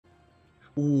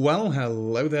Well,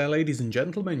 hello there, ladies and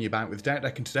gentlemen. You're back with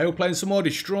Deck, and today we're playing some more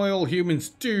Destroy All Humans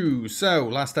 2. So,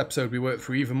 last episode we worked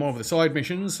through even more of the side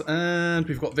missions, and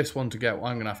we've got this one to go.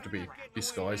 I'm going to have to be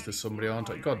disguised as somebody, aren't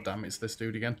I? God damn, it's this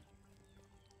dude again.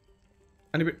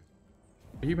 Anybody?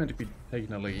 Are you meant to be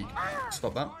taking a lead?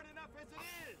 Stop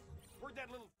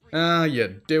that. You're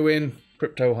doing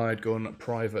Crypto Hired Gun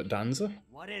Private Dancer.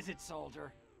 What is it,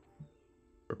 soldier?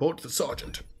 Report to the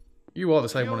sergeant. You are the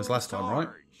same one as last time, right?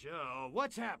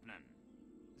 What's happening?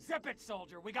 Zip it,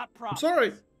 soldier. We got problems. I'm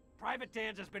sorry. Private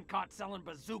Dan's has been caught selling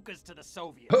bazookas to the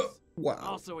Soviets. Wow.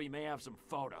 Also, he may have some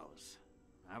photos.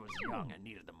 I was young and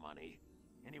needed the money.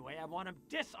 Anyway, I want him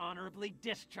dishonorably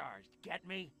discharged. Get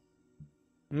me?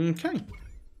 Okay.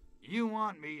 You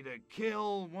want me to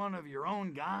kill one of your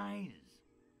own guys?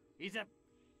 He's a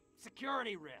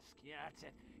security risk. Yeah, that's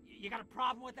it. You got a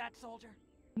problem with that, soldier?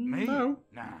 Me? No.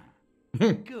 Nah.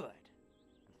 Good.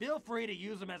 Feel free to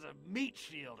use him as a meat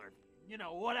shield or, you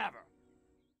know, whatever.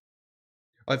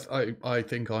 I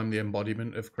think I'm the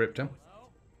embodiment of crypto.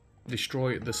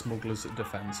 Destroy the smugglers'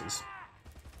 defences.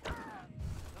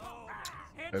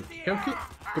 Okay,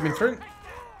 coming through.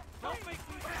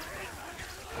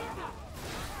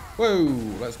 Whoa,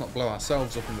 let's not blow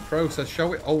ourselves up in the process, shall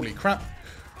we? Holy crap.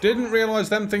 Didn't realise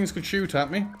them things could shoot at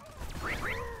me.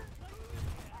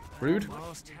 Rude.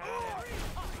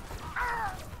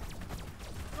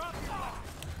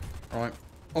 Right,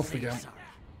 off we go.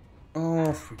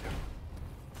 Off we go.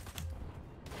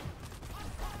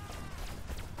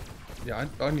 Yeah,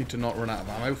 I need to not run out of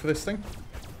ammo for this thing.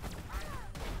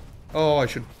 Oh, I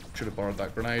should have borrowed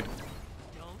that grenade.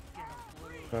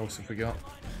 What else have we got?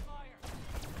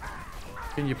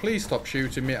 Can you please stop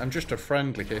shooting me? I'm just a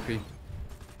friendly hippie.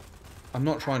 I'm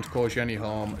not trying to cause you any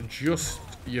harm. Just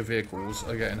your vehicles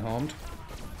are getting harmed.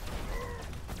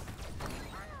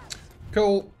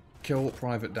 Cool. Kill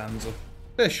Private Dancer.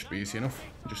 This should be easy enough.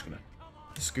 I'm just going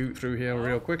to scoot through here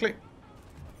real quickly.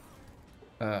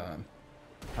 How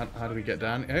do we get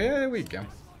down? Here we go.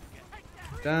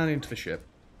 Down into the ship.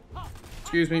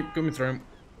 Excuse me, coming through.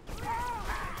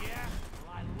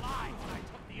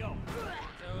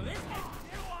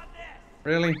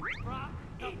 Really?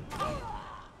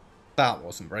 That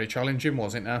wasn't very challenging,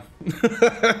 was it now?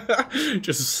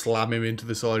 Just slam him into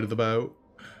the side of the boat.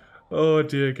 Oh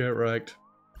dear, get wrecked.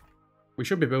 We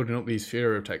should be building up these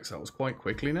Furotech cells quite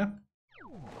quickly now.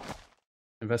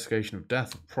 Investigation of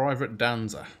death of Private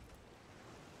Dancer.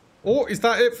 Or is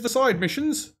that it for the side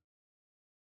missions?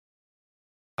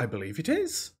 I believe it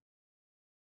is.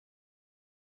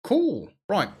 Cool.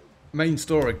 Right. Main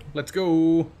story. Let's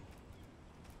go.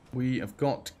 We have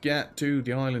got to get to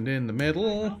the island in the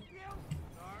middle.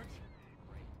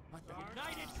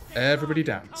 Everybody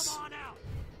dance.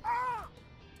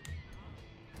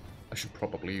 I should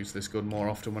probably use this gun more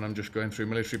often when I'm just going through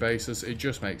military bases. It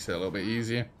just makes it a little bit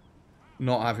easier.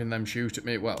 Not having them shoot at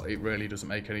me, well, it really doesn't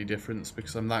make any difference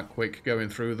because I'm that quick going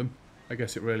through them. I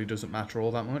guess it really doesn't matter all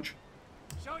that much.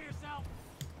 Show yourself.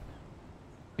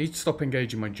 Need to stop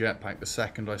engaging my jetpack the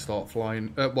second I start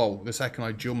flying. Well, the second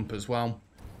I jump as well.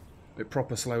 It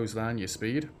proper slows down your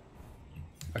speed.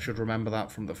 I should remember that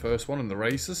from the first one in the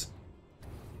races.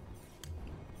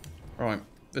 Right,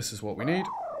 this is what we need.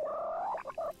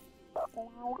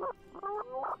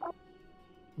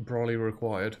 Brolly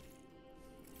required.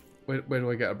 Where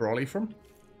do I get a brolly from?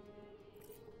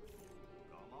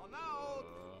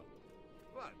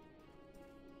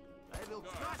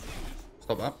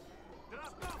 Stop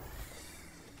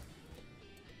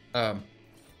that.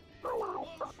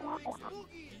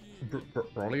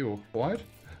 Brolly required?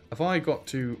 Have I got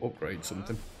to upgrade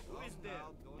something?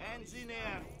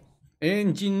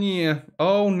 Engineer.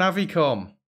 Oh,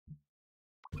 Navicom.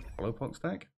 Hello,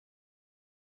 Poxtech.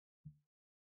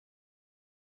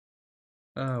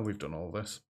 We've done all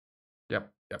this.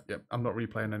 Yep. I'm not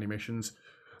replaying any missions.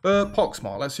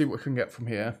 Poxmart, let's see what we can get from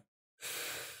here.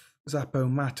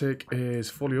 Zapomatic is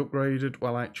fully upgraded.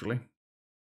 Well, actually.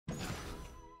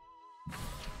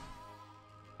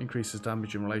 Increases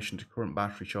damage in relation to current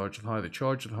battery charge. The higher the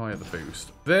charge, the higher the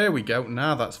boost. There we go.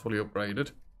 Now that's fully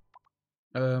upgraded.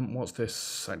 What's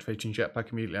this? Activating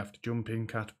jetpack immediately after jumping.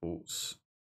 Catapults.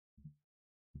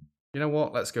 You know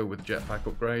what? Let's go with jetpack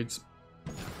upgrades.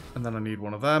 And then I need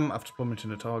one of them after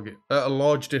plummeting a target at a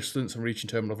large distance and reaching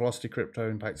terminal velocity. Crypto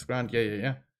impacts the ground.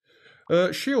 Yeah.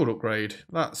 Shield upgrade.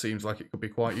 That seems like it could be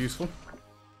quite useful.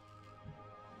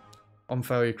 On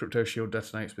failure, crypto shield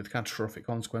detonates with catastrophic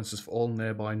consequences for all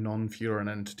nearby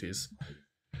non-Furon entities.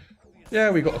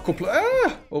 Yeah, we got a couple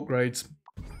of upgrades.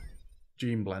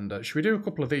 Gene blender. Should we do a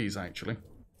couple of these actually?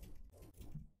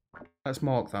 Let's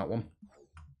mark that one.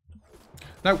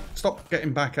 No, stop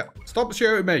getting back at... Stop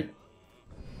shooting me!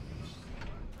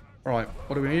 Right,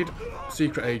 what do we need?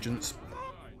 Secret agents.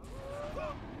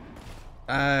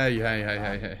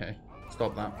 Hey.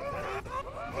 Stop that.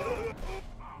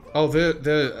 Oh, they're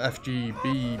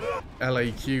FGB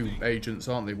LAQ agents,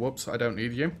 aren't they? Whoops, I don't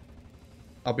need you.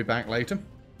 I'll be back later.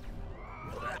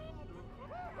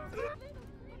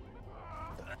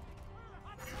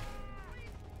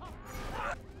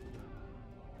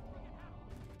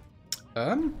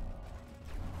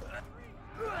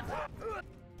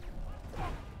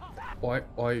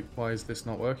 Why is this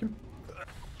not working?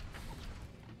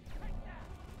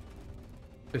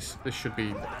 This should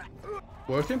be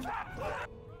working.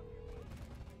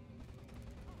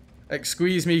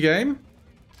 Excuse me, game.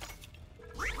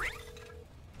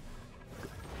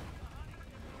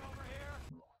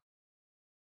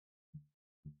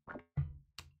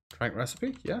 Track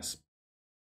recipe, yes.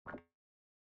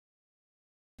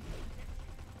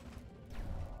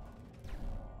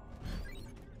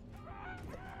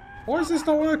 Why is this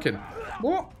not working?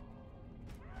 What?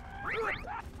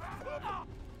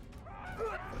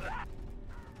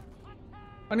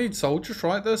 I need soldiers,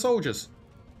 right? They're soldiers.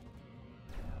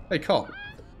 Hey, cop.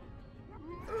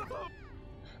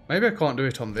 Maybe I can't do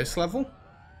it on this level.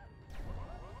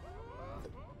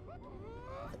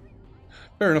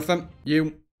 Fair enough then.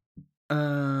 You.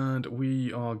 And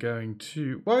we are going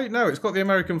to... Wait, no, it's got the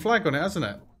American flag on it, hasn't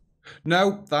it?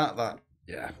 No,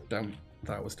 yeah, don't.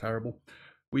 That was terrible.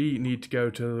 We need to go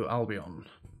to Albion.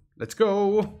 Let's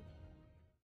go.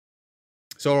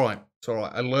 It's alright. It's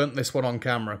alright. I learnt this one on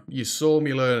camera. You saw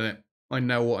me learn it. I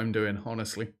know what I'm doing,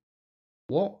 honestly.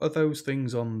 What are those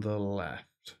things on the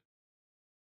left?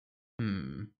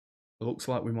 It looks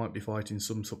like we might be fighting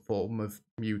some form of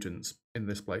mutants in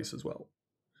this place as well.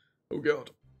 Oh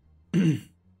god. You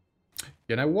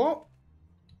know what?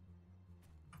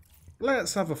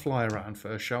 Let's have a fly around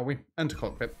first, shall we? Enter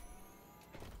cockpit.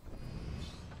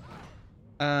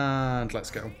 And let's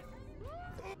go.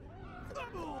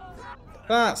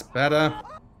 That's better.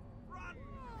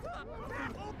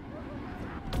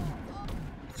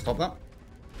 Stop that.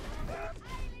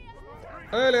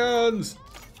 Aliens!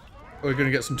 We're going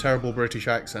to get some terrible British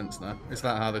accents now. Is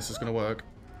that how this is going to work?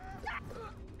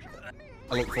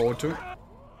 I look forward to it.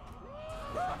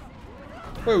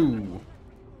 Whoa!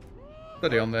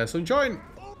 Steady on there, sunshine!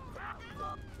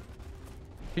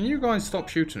 Can you guys stop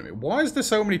shooting at me? Why is there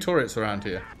so many turrets around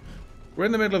here? We're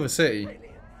in the middle of a city.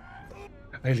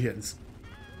 Aliens.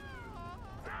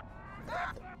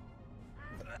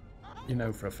 You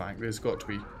know for a fact there's got to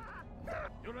be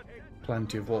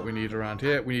plenty of what we need around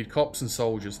here. We need cops and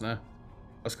soldiers now.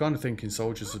 I was kind of thinking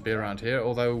soldiers would be around here,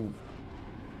 although...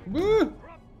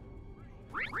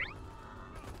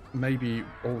 Maybe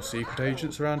all secret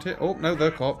agents around here. Oh, no, they're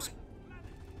cops.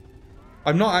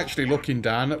 I'm not actually looking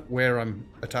down at where I'm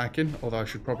attacking, although I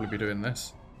should probably be doing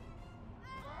this.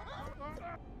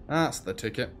 That's the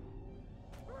ticket.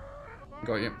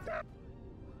 Got you.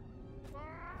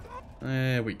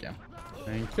 There we go.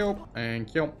 Thank you,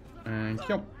 thank you, thank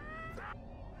you.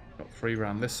 Got 3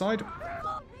 around this side.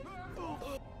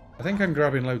 I think I'm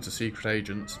grabbing loads of secret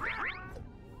agents.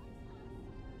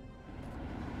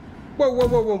 Whoa, whoa,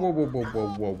 whoa, whoa, whoa, whoa, whoa,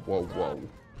 whoa, whoa, whoa.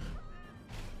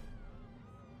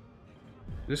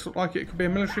 Does this look like it could be a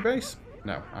military base?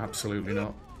 No, absolutely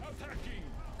not.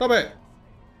 Stop it!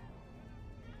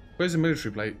 Where's the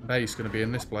military base going to be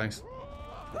in this place?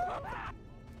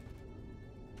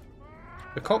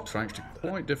 The cops are actually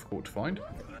quite difficult to find.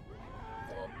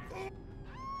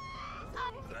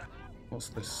 What's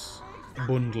this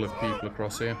bundle of people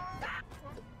across here?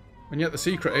 And yet the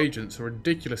secret agents are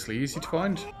ridiculously easy to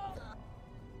find.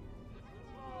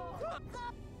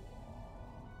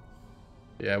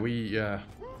 Yeah, we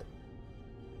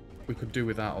could do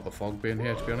without all the fog being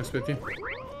here, to be honest with you.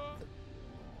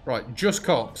 Right, just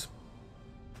cops.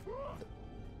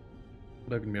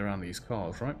 They're going to be around these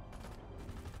cars, right?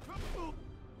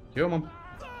 Come on.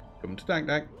 Come to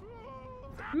Dak.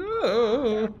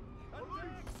 Oh.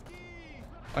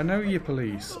 I know you're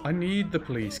police. I need the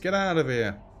police. Get out of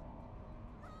here.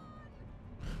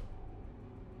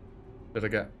 Did I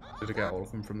get all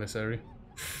of them from this area?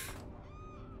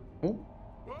 Oh.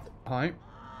 Hi.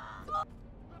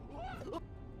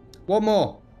 One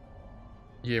more.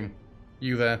 You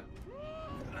there.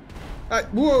 Hey,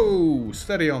 whoa!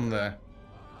 Steady on there.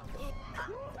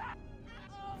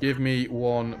 Give me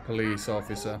 1 police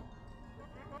officer.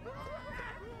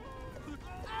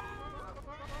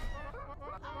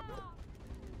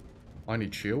 I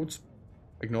need shields.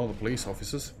 Ignore the police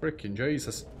officers. Frickin'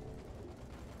 Jesus.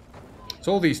 It's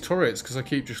all these turrets because I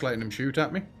keep just letting them shoot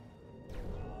at me.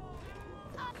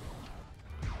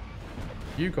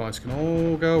 you guys can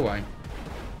all go away.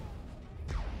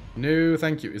 No,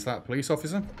 thank you. Is that a police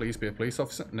officer? Please be a police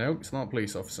officer. No, it's not a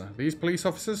police officer. These police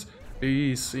officers,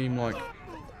 these seem like...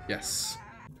 Yes.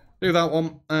 Do that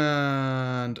one.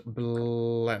 And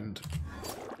blend.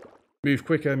 Move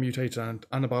quicker, mutated and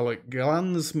anabolic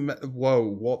glands. Whoa,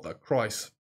 what the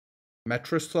Christ.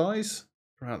 Metrosize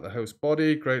throughout the host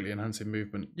body, greatly enhancing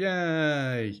movement.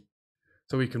 Yay!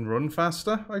 So we can run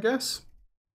faster, I guess.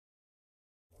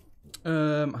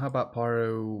 How about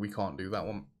pyro? We can't do that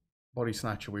one. Body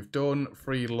snatcher we've done.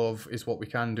 Free love is what we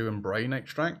can do, and brain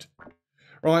extract.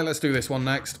 Right, let's do this one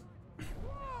next.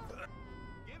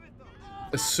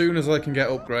 As soon as I can get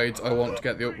upgrades, I want to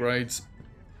get the upgrades.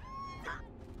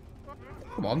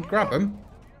 Come on, grab him.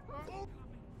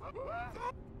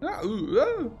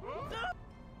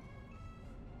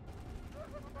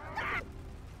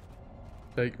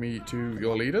 Take me to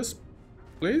your leaders,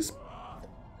 please.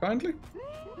 Kindly.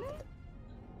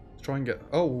 Let's try and get...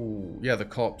 Oh, yeah, the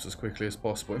cops as quickly as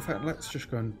possible. In fact, let's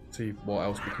just go and see what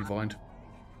else we can find.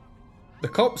 The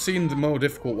cops seem the more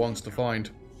difficult ones to find.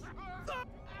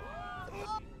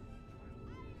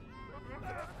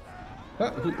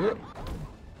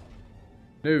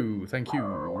 No, thank you.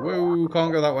 Whoa,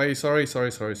 can't go that way. Sorry.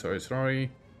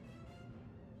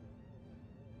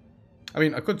 I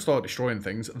mean, I could start destroying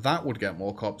things. That would get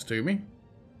more cops to me.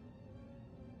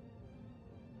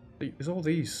 Is all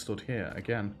these stood here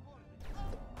again?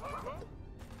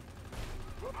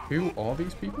 Who are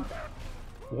these people?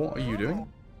 What are you doing?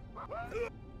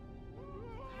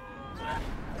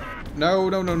 No.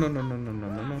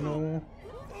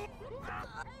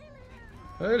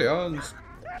 Aliens.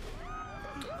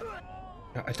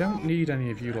 I don't need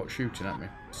any of you lot shooting at me.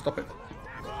 Stop it.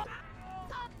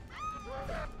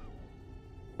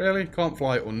 Really? Can't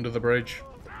fly under the bridge?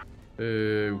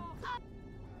 Ooh.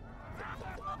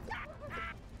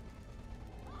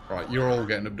 Right, you're all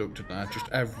getting abducted now. Just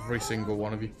every single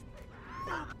one of you.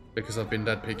 Because I've been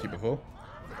dead picky before.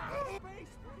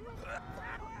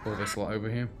 Pull this lot over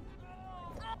here.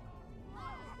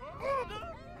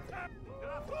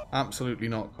 Absolutely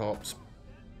not cops.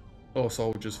 Or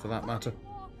soldiers, for that matter.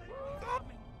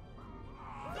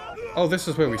 Oh, this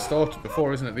is where we started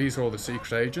before, isn't it? These are all the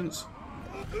secret agents.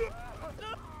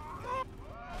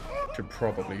 Should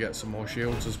probably get some more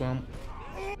shields as well.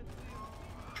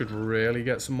 Should really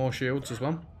get some more shields as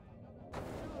well.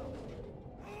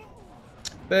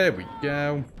 There we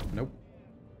go. Nope.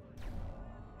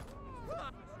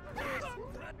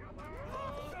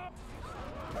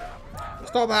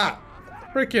 Stop that!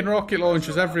 Freaking rocket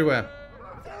launchers everywhere.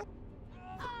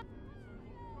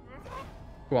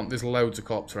 Come on, there's loads of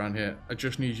cops around here. I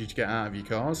just need you to get out of your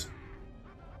cars.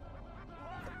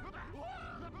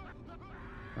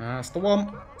 That's the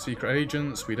one. Secret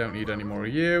agents, we don't need any more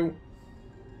of you.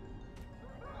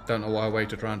 Don't know why I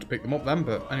waited around to pick them up then,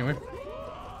 but anyway.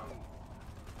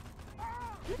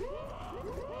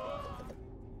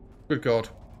 Good God.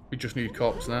 We just need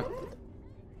cops now.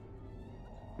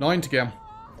 9 to go.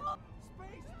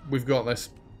 We've got this.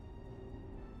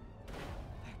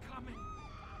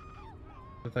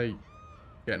 Are they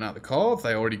getting out of the car? Have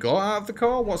they already got out of the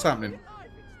car? What's happening?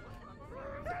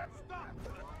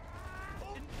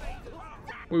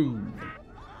 Woo.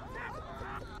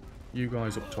 You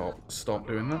guys up top, stop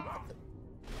doing that.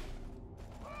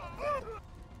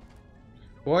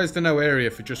 Why is there no area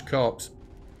for just cops?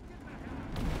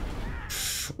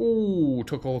 Ooh,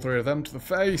 took all 3 of them to the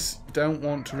face. Don't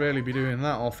want to really be doing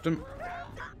that often.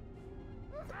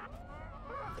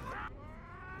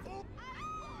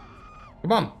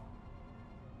 Come on.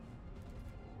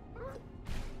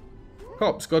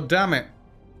 Cops, god damn it.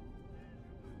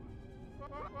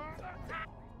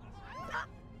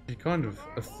 You kind of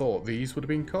have thought these would have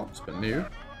been cops, but no.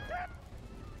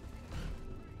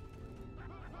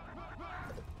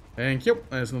 Thank you.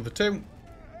 There's another 2.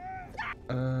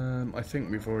 I think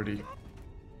we've already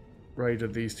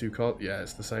raided these 2 cars. Yeah,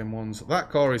 it's the same ones. That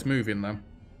car is moving, though.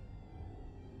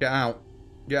 Get out.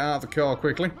 Get out of the car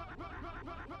quickly.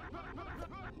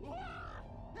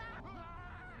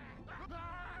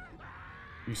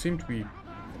 You seem to be...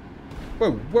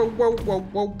 Whoa.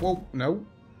 No.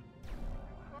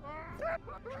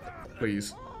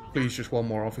 Please. Please, just one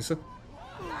more officer.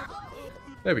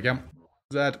 There we go.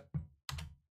 Z.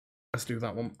 Let's do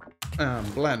that one.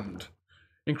 And blend.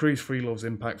 Increase Freelove's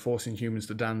impact, forcing humans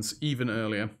to dance even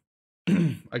earlier.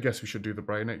 I guess we should do the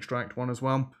brain extract one as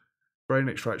well. Brain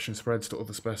extraction spreads to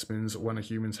other specimens when a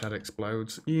human's head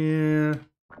explodes. Yeah.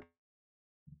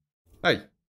 Hey.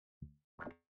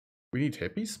 We need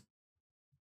hippies.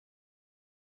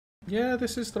 Yeah,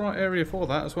 this is the right area for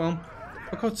that as well.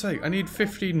 For God's sake, I need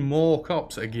 15 more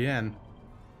cops again.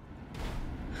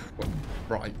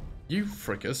 Right, you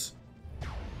frickers.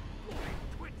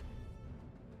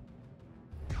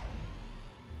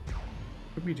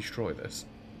 Could we destroy this?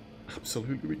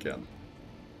 Absolutely we can.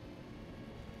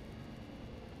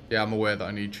 Yeah, I'm aware that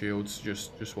I need shields.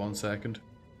 Just 1 second.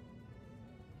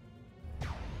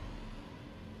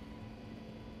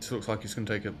 This looks like it's going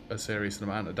to take a serious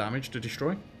amount of damage to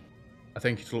destroy. I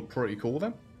think it'll look pretty cool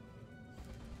then.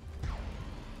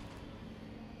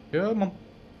 Come on.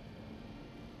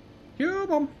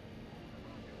 Come on.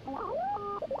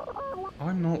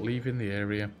 I'm not leaving the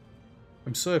area.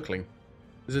 I'm circling.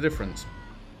 There's a difference.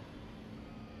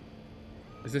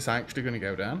 Is this actually going to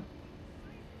go down?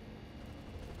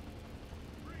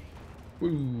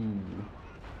 Woo.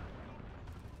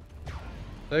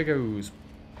 There goes.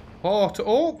 Oh,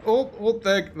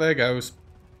 there goes.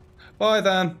 Bye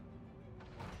then.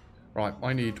 Right,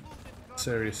 I need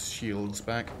serious shields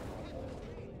back.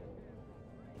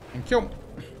 Thank you.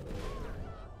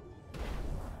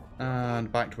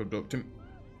 And back to abduct him.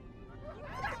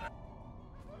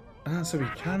 Ah, so we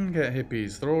can get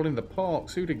hippies. They're all in the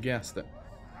parks. Who'd have guessed it?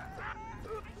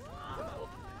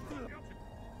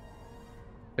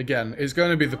 Again, it's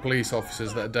going to be the police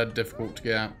officers that are dead difficult to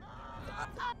get out.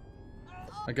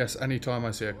 I guess anytime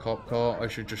I see a cop car, I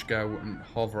should just go and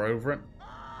hover over it.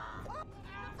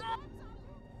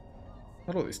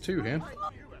 Oh look, there's 2 here.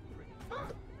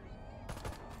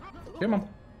 Come on.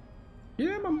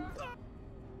 Come on.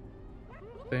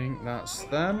 I think that's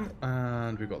them.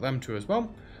 And we've got them 2 as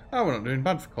well. Oh, we're not doing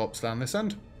bad for cops down this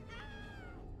end.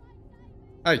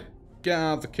 Hey, get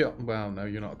out of the kill. Well, no,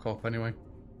 you're not a cop anyway.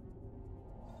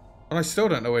 And I still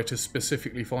don't know where to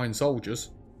specifically find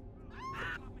soldiers.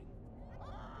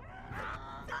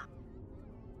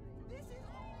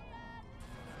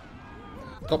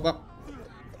 Stop that.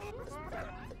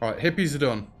 Right, hippies are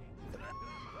done.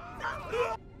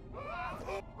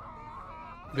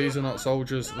 These are not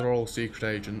soldiers, they're all secret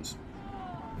agents.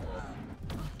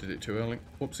 Did it too early.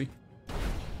 Whoopsie.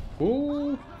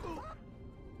 Ooh.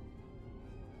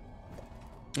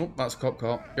 Oh, that's a cop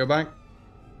car. Go back.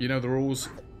 You know the rules.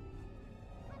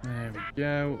 There we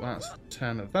go. That's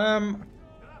 10 of them.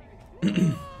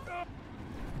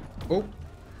 Oh.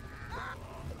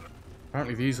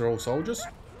 Apparently these are all soldiers.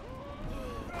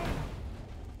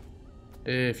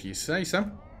 If you say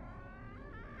so.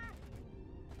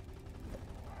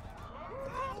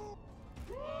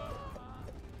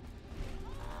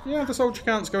 Yeah, the soldier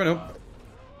count's going up.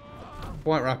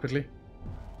 Quite rapidly.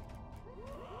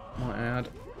 Might add.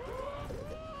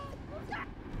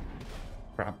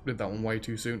 Crap, did that one way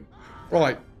too soon.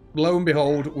 Right, lo and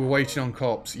behold, we're waiting on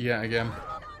cops yet again.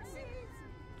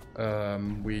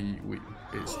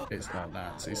 It's not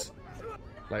Nazis.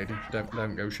 Lady,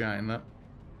 don't go shouting that.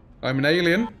 I'm an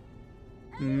alien,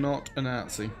 not a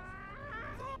Nazi.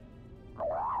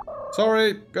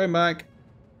 Sorry, going back.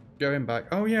 Going back.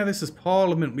 Oh yeah, this is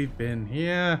Parliament we've been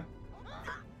here.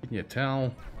 Can you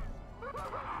tell?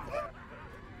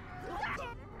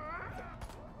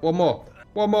 One more.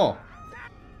 One more.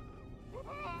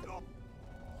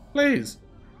 Please.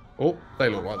 Oh, they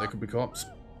look like they could be cops.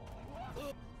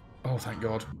 Oh, thank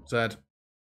God. Zed.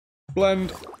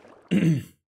 Blend.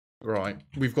 Right.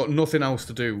 We've got nothing else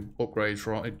to do. Upgrades,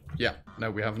 right? Yeah.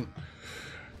 No, we haven't.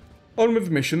 On with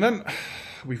the mission, then.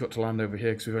 We've got to land over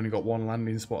here because we've only got 1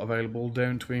 landing spot available,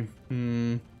 don't we?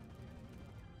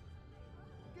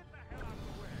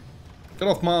 Get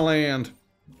off my land.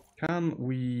 Can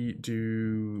we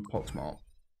do Poxmart?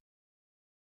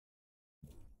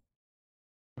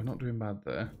 We're not doing bad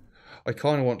there. I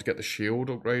kind of want to get the shield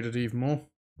upgraded even more.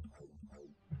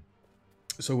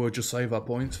 So we'll just save our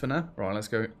points for now. Right, let's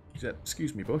go.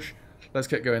 Excuse me, Bush. Let's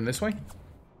get going this way.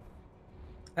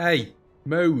 Hey,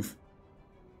 move.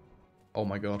 Oh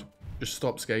my God. Just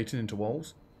stop skating into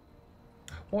walls.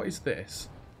 What is this?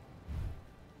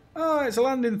 Ah, it's a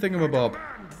landing thingamabob.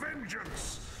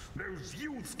 Vengeance! Those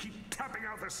youths keep tapping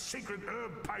out the sacred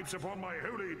herb pipes upon my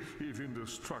holy, if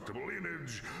indestructible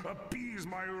image. Appease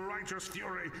my righteous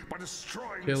fury by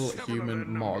destroying Kill seven of human their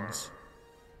number. mods.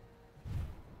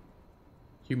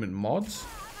 Human mods?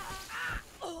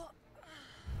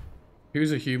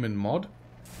 Who's a human mod?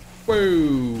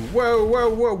 Whoa! Whoa, whoa,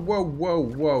 whoa, whoa, whoa,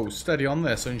 whoa. Steady on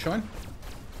there, sunshine.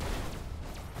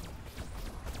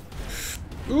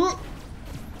 Ooh.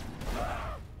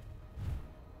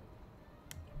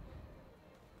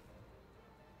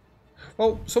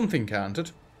 Well, something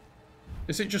counted.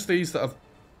 Is it just these that have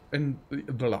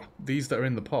these that are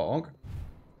in the park?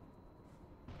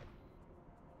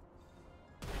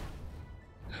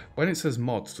 When it says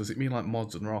mods, does it mean like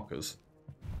mods and rockers?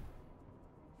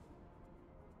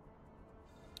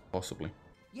 Possibly.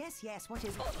 Yes, yes, what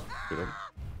is it? Good on.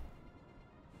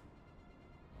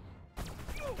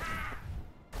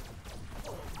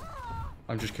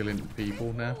 I'm just killing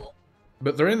people now.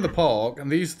 But they're in the park,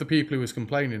 and these are the people who was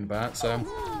complaining about, so...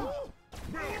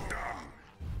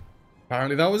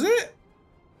 Apparently that was it!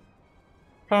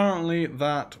 Apparently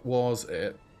that was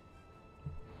it.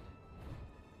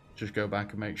 Just go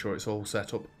back and make sure it's all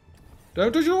set up.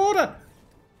 Don't touch your order!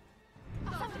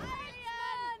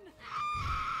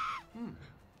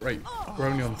 Right, we're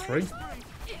only on 3.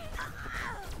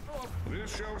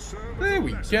 There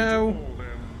we go.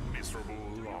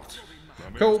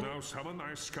 Cool. Now summon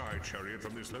thy sky chariot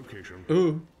from this location.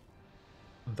 Ooh.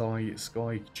 Thy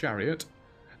sky chariot.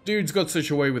 Dude's got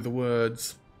such a way with the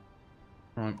words.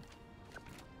 Right.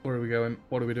 Where are we going?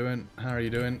 What are we doing? How are you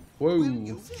doing? Whoa.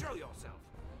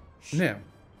 No.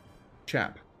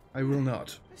 Chap. I will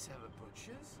not.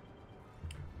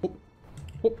 Hop.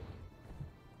 Hop.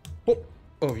 Hop.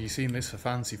 Oh, have you seen this for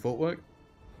fancy footwork?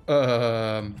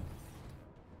 Hey,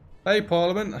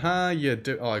 Parliament. How you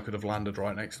do? Oh, I could have landed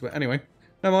right next to it. Anyway,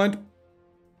 never mind.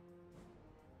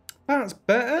 That's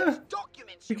better.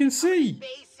 You can see.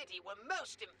 Bay City were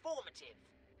most informative.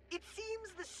 It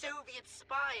seems the Soviet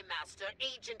spy master,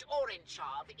 Agent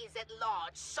Orenchov, is at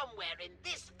large somewhere in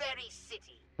this very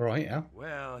city. Right, yeah.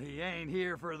 Well, he ain't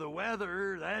here for the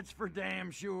weather, that's for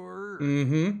damn sure.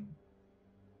 Mm-hmm.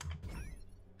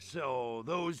 So,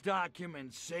 those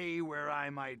documents say where I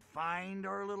might find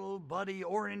our little buddy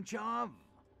Orenchov?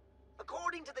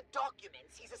 According to the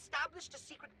documents, he's established a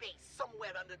secret base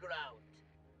somewhere underground.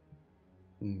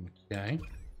 Okay.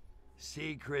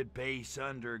 Secret base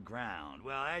underground.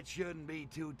 Well, that shouldn't be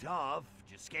too tough.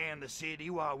 Just scan the city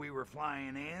while we were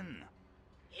flying in.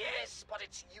 Yes, but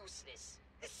it's useless.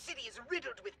 The city is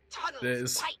riddled with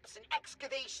tunnels, pipes, and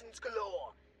excavations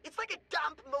galore. It's like a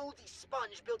damp, moldy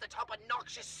sponge built atop a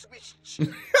noxious Swiss cheese.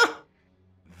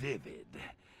 Vivid.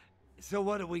 So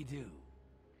what do we do?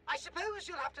 I suppose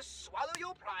you'll have to swallow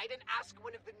your pride and ask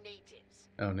one of the natives.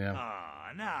 Oh, no.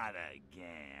 Aw, not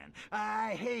again.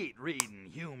 I hate reading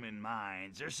human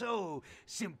minds. They're so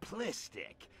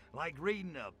simplistic. Like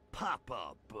reading a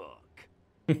pop-up book.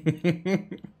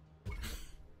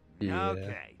 Yeah,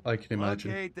 Okay. I can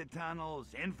imagine. Locate the tunnels,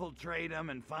 infiltrate them,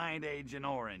 and find Agent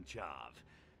Orenchov.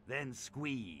 Then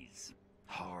squeeze.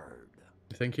 Hard.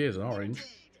 You think he is an orange?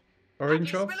 Indeed.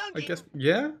 Orange Happy off? I spelunking. guess.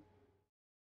 Yeah?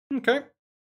 Okay.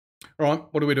 Alright,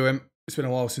 what are we doing? It's been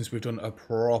a while since we've done a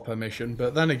proper mission,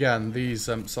 but then again, these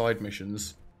side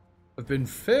missions have been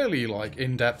fairly, like,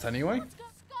 in-depth anyway.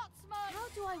 How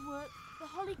do I work the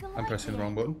Holy I'm pressing the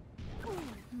wrong button. I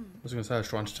was going to say I was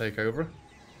trying to take over.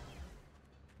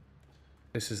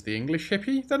 This is the English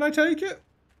hippie, then I take it?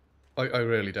 I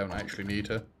really don't actually need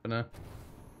her for now.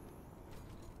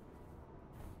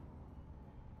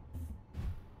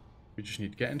 We just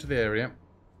need to get into the area.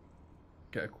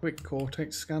 Get a quick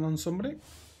Cortex scan on somebody.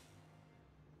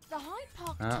 The Hyde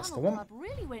Park That's the Tunnel one. Club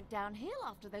really went downhill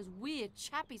after those weird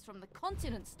chappies from the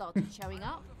continent started showing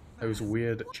up. Those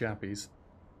weird chappies.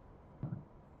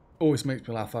 Always makes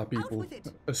me laugh how people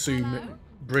assume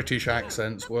British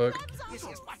accents work.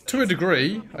 To a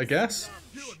degree, I guess.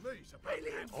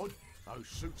 Those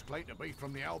suits claim to be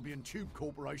from the Albion Tube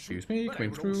Corporation. Excuse me, but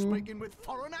coming they were all through. speaking with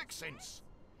foreign accents.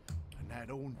 And that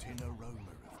haunting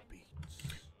aroma of beats.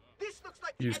 This looks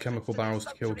like Use the chemical entrance barrels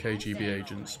to the kill subterranean KGB cell.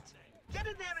 agents. Get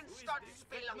in there and start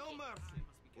spelunking.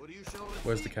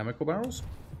 Where's the chemical barrels?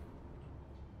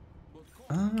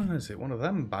 Ah, is it one of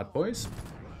them bad boys?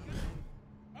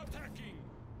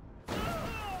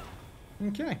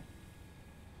 Okay.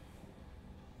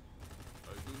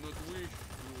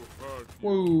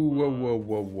 Whoa, whoa, whoa,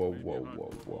 whoa, whoa, whoa,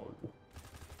 whoa, whoa.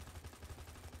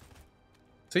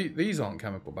 See, these aren't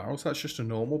chemical barrels, that's just a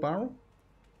normal barrel.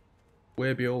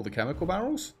 Where be all the chemical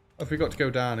barrels? Have we got to go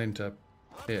down into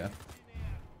here?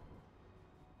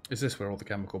 Is this where all the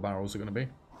chemical barrels are going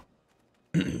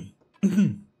to be?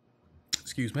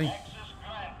 Excuse me.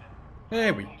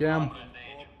 There we go.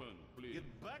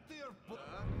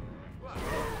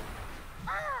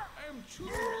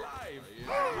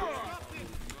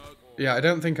 Yeah, I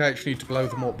don't think I actually need to blow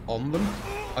them up on them.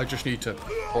 I just need to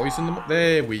poison them.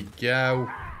 There we go.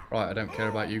 Right, I don't care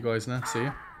about you guys now. See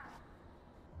ya.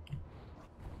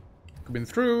 Coming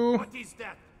through. What is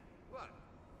that?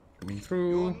 Coming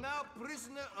through. Now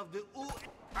prisoner of the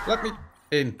Let me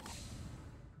in.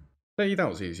 Hey, that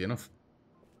was easy enough.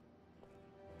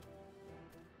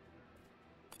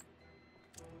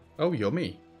 Oh,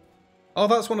 yummy. Oh,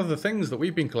 that's one of the things that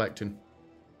we've been collecting.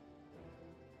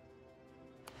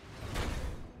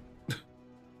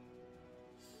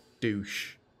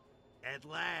 Douche. At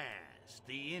last,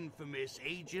 the infamous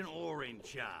Agent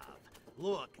Orange.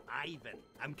 Look, Ivan,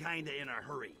 I'm kinda in a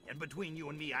hurry, and between you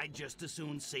and me, I'd just as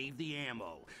soon save the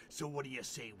ammo. So what do you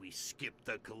say we skip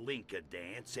the Kalinka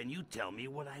dance, and you tell me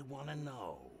what I want to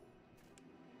know?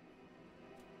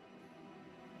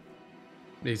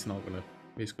 He's not gonna...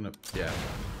 He's gonna... Yeah.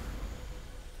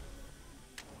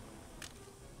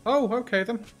 Oh, okay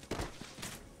then.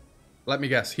 Let me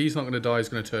guess. He's not gonna die. He's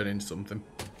gonna turn into something.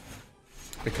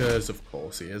 Because, of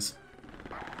course, he is.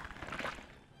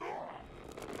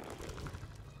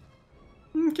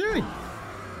 Okay.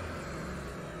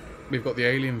 We've got the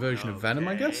alien version of Venom,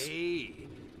 I guess.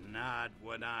 Not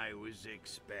what I was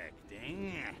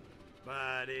expecting.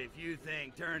 But if you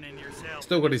think turning yourself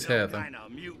still got his into hair, some kind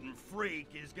of mutant freak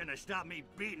is gonna stop me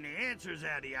beating the answers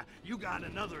out of you, you got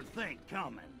another thing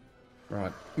coming.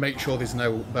 Right. Make sure there's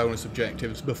no bonus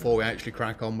objectives before we actually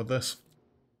crack on with this.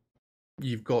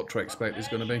 You've got to expect there's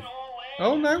going to be.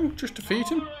 Oh no, just defeat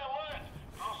him.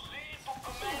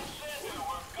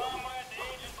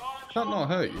 That not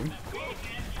hurt you?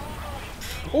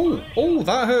 Oh, oh,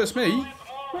 that hurts me.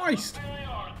 Christ.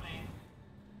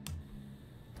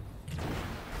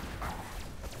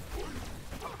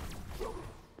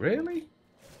 Really?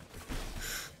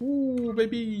 Ooh,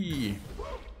 baby.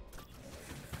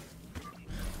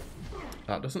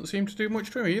 That doesn't seem to do much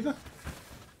to him either.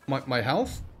 My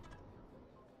health?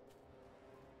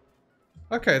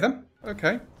 Okay then.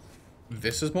 Okay.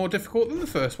 This is more difficult than the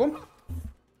first one.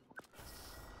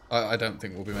 I don't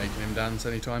think we'll be making him dance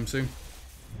anytime soon.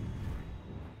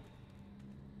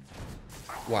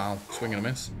 Wow. Swing and a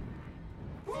miss.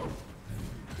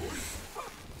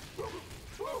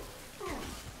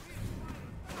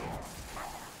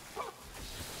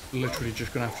 Literally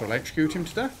just going to have to electrocute him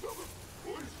to death.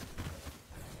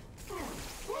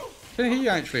 Can he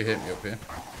actually hit me up here?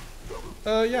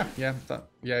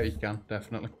 Yeah, he can,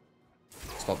 definitely.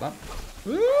 Stop that.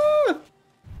 Ah!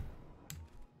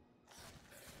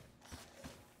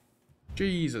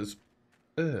 Jesus.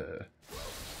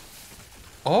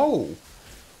 Oh!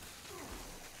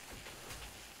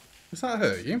 Does that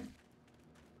hurt you?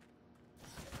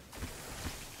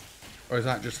 Or is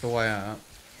that just the way out?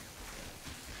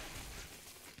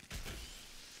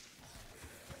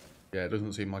 Yeah, it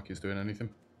doesn't seem like he's doing anything.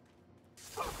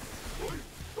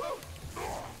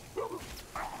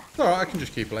 Alright, I can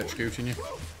just keep electrocuting you.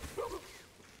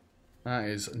 That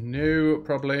is no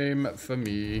problem for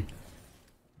me.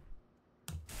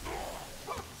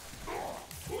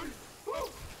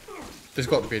 There's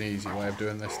got to be an easy way of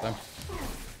doing this, though.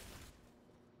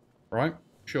 Right?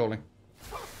 Surely.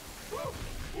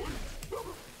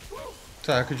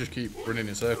 So I could just keep running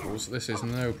in circles. This is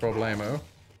no problemo.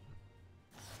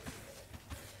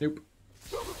 Nope.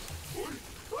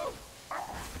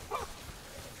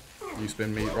 You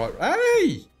spin me right.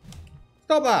 Hey!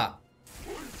 Stop that!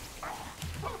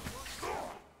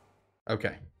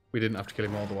 Okay. We didn't have to kill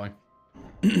him all the way.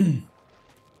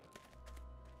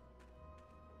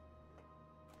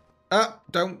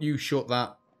 Don't you shut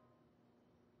that.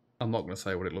 I'm not going to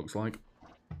say what it looks like.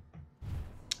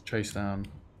 Chase down.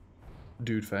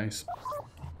 Dude face.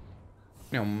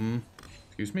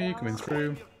 Excuse me, coming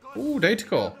through. Ooh, data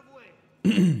core.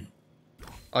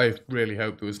 I really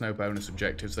hope there was no bonus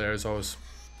objectives there as I was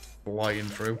flying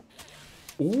through.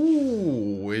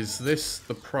 Ooh, is this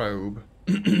the probe?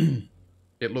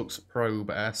 It looks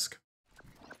probe-esque.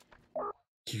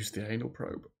 Use the anal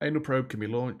probe. Anal probe can be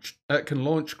launched. Can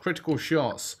launch critical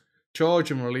shots,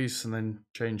 charge and release, and then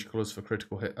change colours for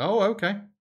critical hit. Oh, okay.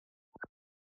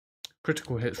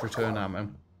 Critical hits return ammo.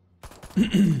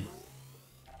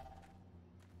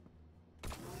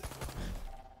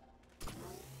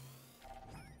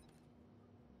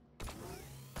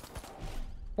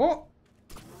 What?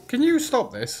 Can you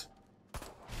stop this?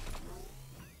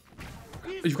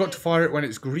 You've got to fire it when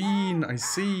it's green. I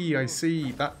see, I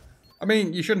see. That. I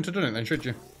mean, you shouldn't have done it then, should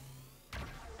you?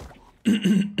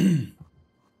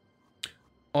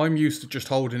 I'm used to just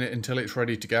holding it until it's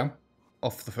ready to go.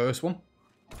 Off the first one.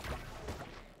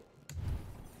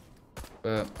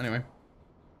 But anyway.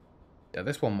 Yeah,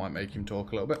 this one might make him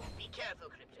talk a little bit. Be careful,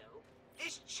 Crypto.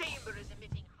 This chamber is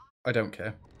emitting. I don't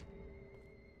care.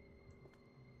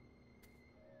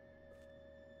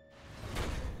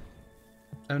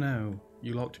 Oh no,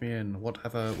 you locked me in.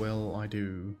 Whatever will I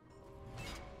do?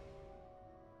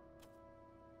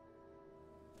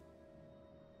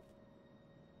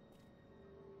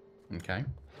 Okay.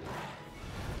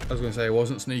 I was going to say, it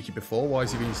wasn't sneaky before. Why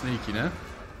is he being sneaky now?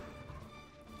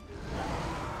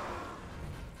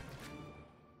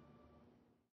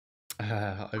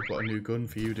 I've got a new gun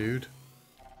for you, dude.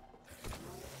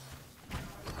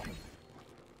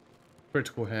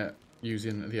 Critical hit.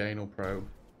 using the anal probe.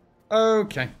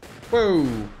 Okay. Whoa.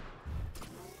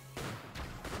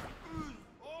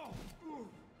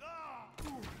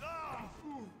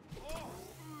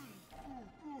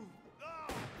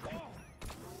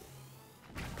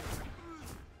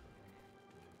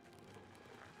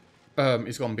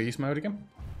 He's gone beast mode again.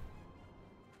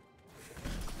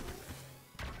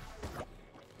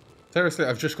 Seriously,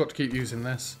 I've just got to keep using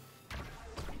this.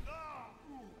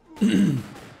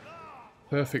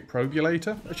 Perfect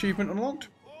probulator achievement unlocked.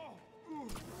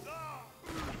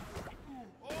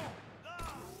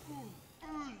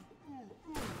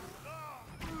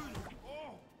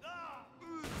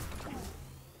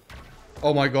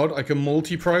 Oh my god, I can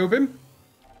multi-probe him?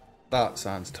 That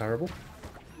sounds terrible.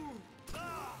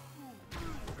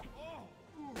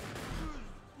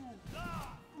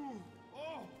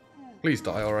 Please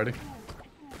die already.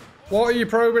 What are you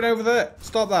probing over there?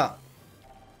 Stop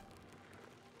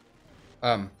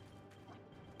that.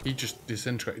 He just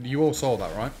disintegrated. You all saw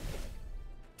that, right?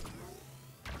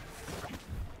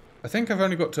 I think I've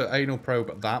only got to anal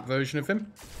probe that version of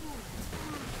him.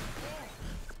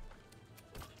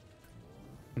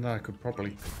 And then I could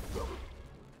probably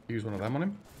use one of them on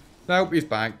him. Nope, he's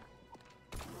back.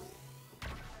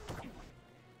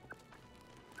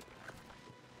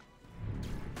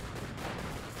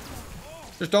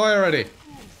 Just die already.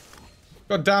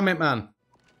 God damn it, man.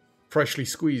 Freshly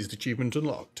squeezed achievement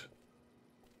unlocked.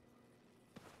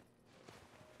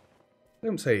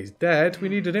 Don't say he's dead. We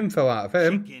needed info out of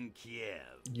him. Chicken Kiev.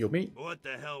 Yummy. What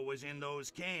the hell was in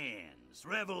those cans?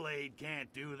 Revelade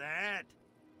can't do that.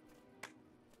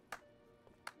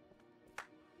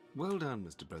 Well done,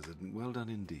 Mr. President. Well done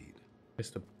indeed.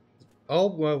 Mr. Oh,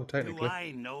 well, technically. Do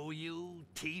I know you,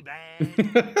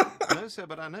 Teabag? No, sir,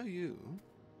 but I know you.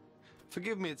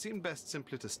 Forgive me, it seemed best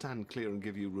simply to stand clear and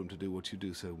give you room to do what you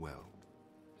do so well.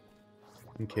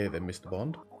 Okay then, Mr.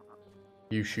 Bond.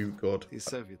 You shoot good. These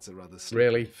Soviets are rather slippery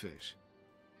Really? fish.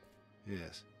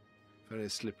 Yes, very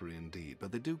slippery indeed,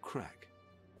 but they do crack.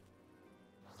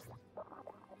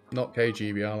 Not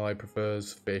KGB ally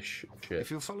prefers fish shit.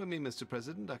 If you'll follow me, Mr.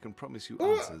 President, I can promise you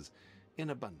answers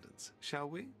in abundance. Shall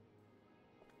we?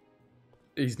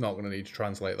 He's not going to need to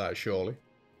translate that, surely.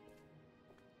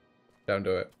 Don't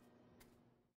do it.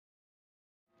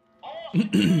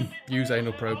 Use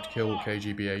anal probe to kill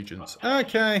KGB agents.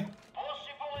 Okay.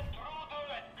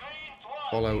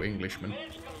 Follow Englishman.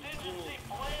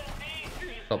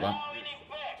 Stop that.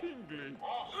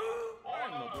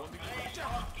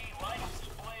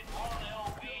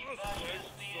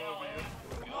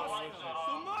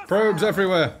 Probes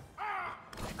everywhere.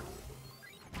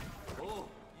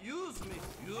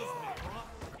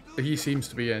 He seems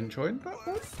to be enjoying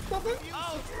that. Stop it.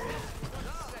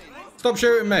 Stop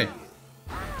shooting me.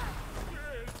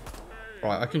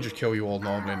 Right, I can just kill you all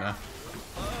normally now.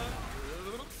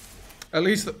 At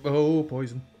least, oh,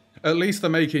 poison. At least they're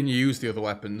making you use the other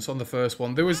weapons. On the first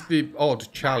one, there was the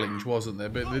odd challenge, wasn't there?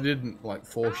 But they didn't, like,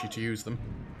 force you to use them.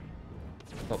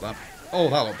 Stop that. Oh,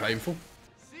 that looked painful.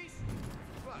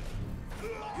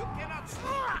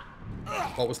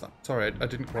 What was that? Sorry, I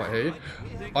didn't quite hear you.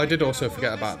 I did also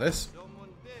forget about this.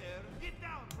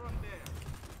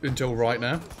 Until right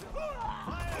now.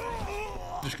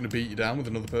 Just going to beat you down with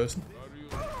another person.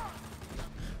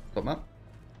 Stop that.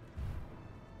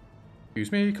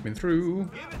 Excuse me, coming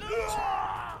through.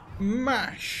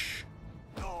 Smash!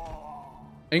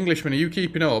 Englishman, are you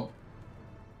keeping up?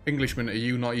 Englishman, are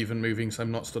you not even moving so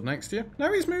I'm not stood next to you?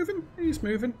 No, he's moving. He's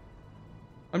moving.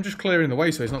 I'm just clearing the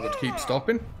way so he's not got to keep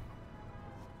stopping.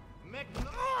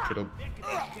 Shut up.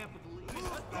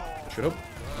 Shut up.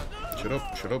 Shut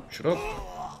up, shut up, shut up.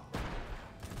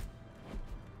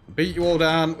 Beat you all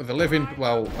down with a living...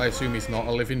 Well, I assume he's not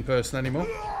a living person anymore.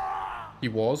 He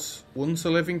was once a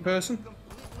living person.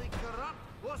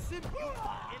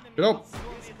 Shut up.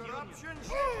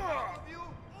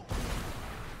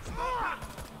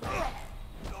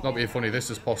 Not being funny,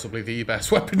 this is possibly the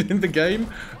best weapon in the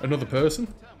game. Another person.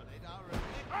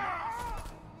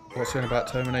 What's saying about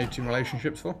terminating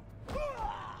relationships for?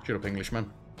 Shut up,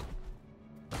 Englishman.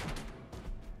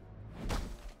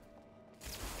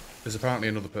 There's apparently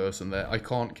another person there. I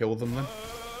can't kill them then.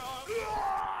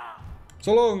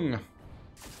 So long!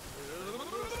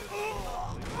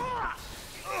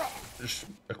 Just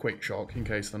a quick shock in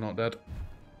case they're not dead.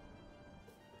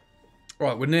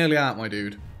 Right, we're nearly out, my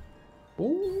dude.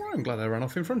 Oh, I'm glad I ran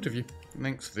off in front of you.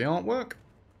 Thanks for the artwork.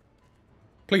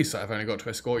 Please say I've only got to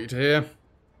escort you to here.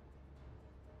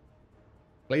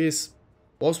 Please.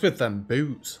 What's with them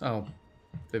boots? Oh,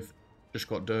 they've just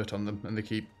got dirt on them and they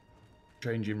keep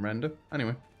changing render.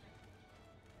 Anyway.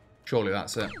 Surely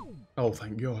that's it. Oh,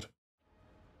 thank God.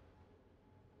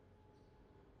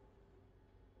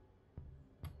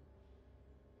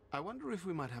 I wonder if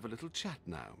we might have a little chat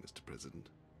now, Mr. President.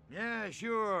 Yeah,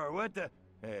 sure. What the...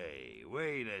 Hey,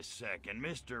 wait a second,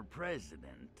 Mr.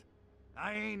 President.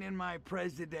 I ain't in my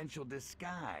presidential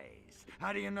disguise.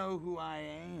 How do you know who I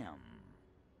am?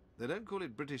 They don't call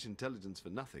it British intelligence for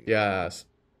nothing. Yes.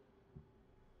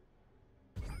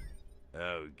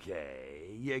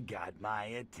 Okay, you got my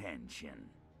attention.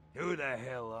 Who the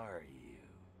hell are you?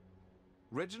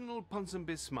 Reginald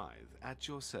Ponsonby Smythe, at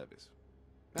your service.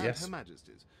 Yes. Her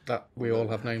Majesty's. That we all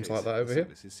have names like that over here.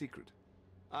 Service is secret.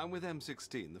 I'm with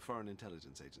M16, the Foreign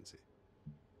Intelligence Agency.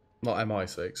 Not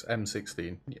MI6,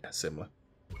 M16. Yeah, similar.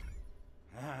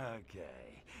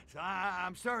 Okay, so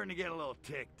I'm starting to get a little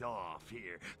ticked off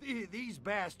here. These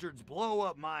bastards blow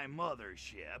up my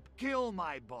mothership, kill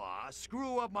my boss,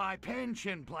 screw up my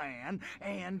pension plan,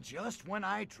 and just when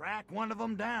I track one of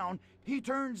them down, he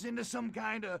turns into some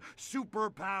kind of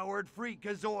super-powered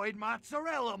freakazoid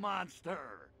mozzarella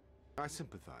monster. I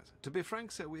sympathize. To be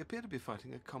frank, sir, we appear to be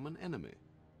fighting a common enemy.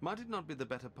 Might it not be the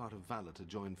better part of valor to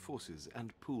join forces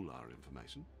and pool our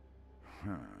information?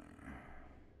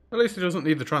 At least he doesn't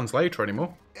need the translator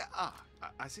anymore.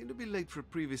 I seem to be late for a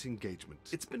previous engagement.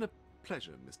 It's been a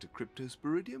pleasure, Mr.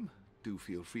 Cryptosporidium. Do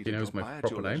feel free to drop by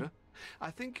at your leisure. I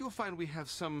think you'll find we have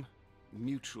some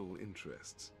mutual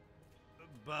interests.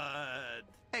 But...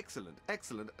 Excellent,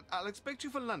 excellent. I'll expect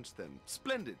you for lunch then.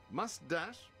 Splendid. Must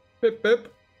dash. Bip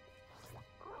bip.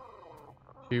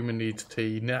 Human needs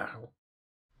tea now.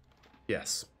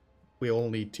 Yes. We all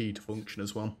need tea to function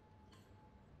as well.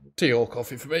 Tea or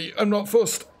coffee for me. I'm not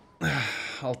fussed.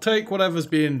 I'll take whatever's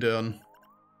being done.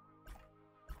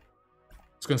 I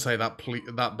was going to say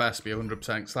that best be 100%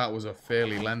 because that was a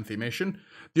fairly lengthy mission.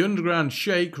 The underground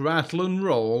shake, rattle and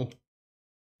roll.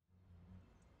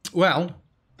 Well,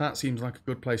 that seems like a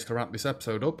good place to wrap this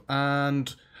episode up.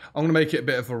 And I'm going to make it a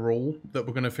bit of a rule that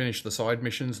we're going to finish the side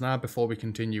missions now before we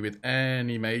continue with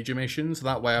any major missions.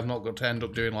 That way I've not got to end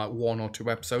up doing like 1 or 2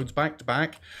 episodes back to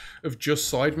back of just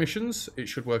side missions. It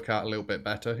should work out a little bit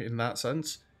better in that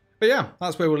sense. But yeah,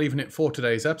 that's where we're leaving it for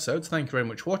today's episodes. Thank you very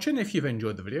much for watching. If you've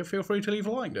enjoyed the video, feel free to leave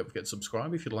a like. Don't forget to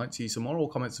subscribe if you'd like to see some more. All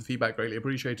comments and feedback greatly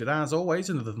appreciated as always.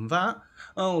 And other than that,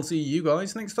 I'll see you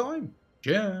guys next time.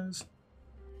 Cheers.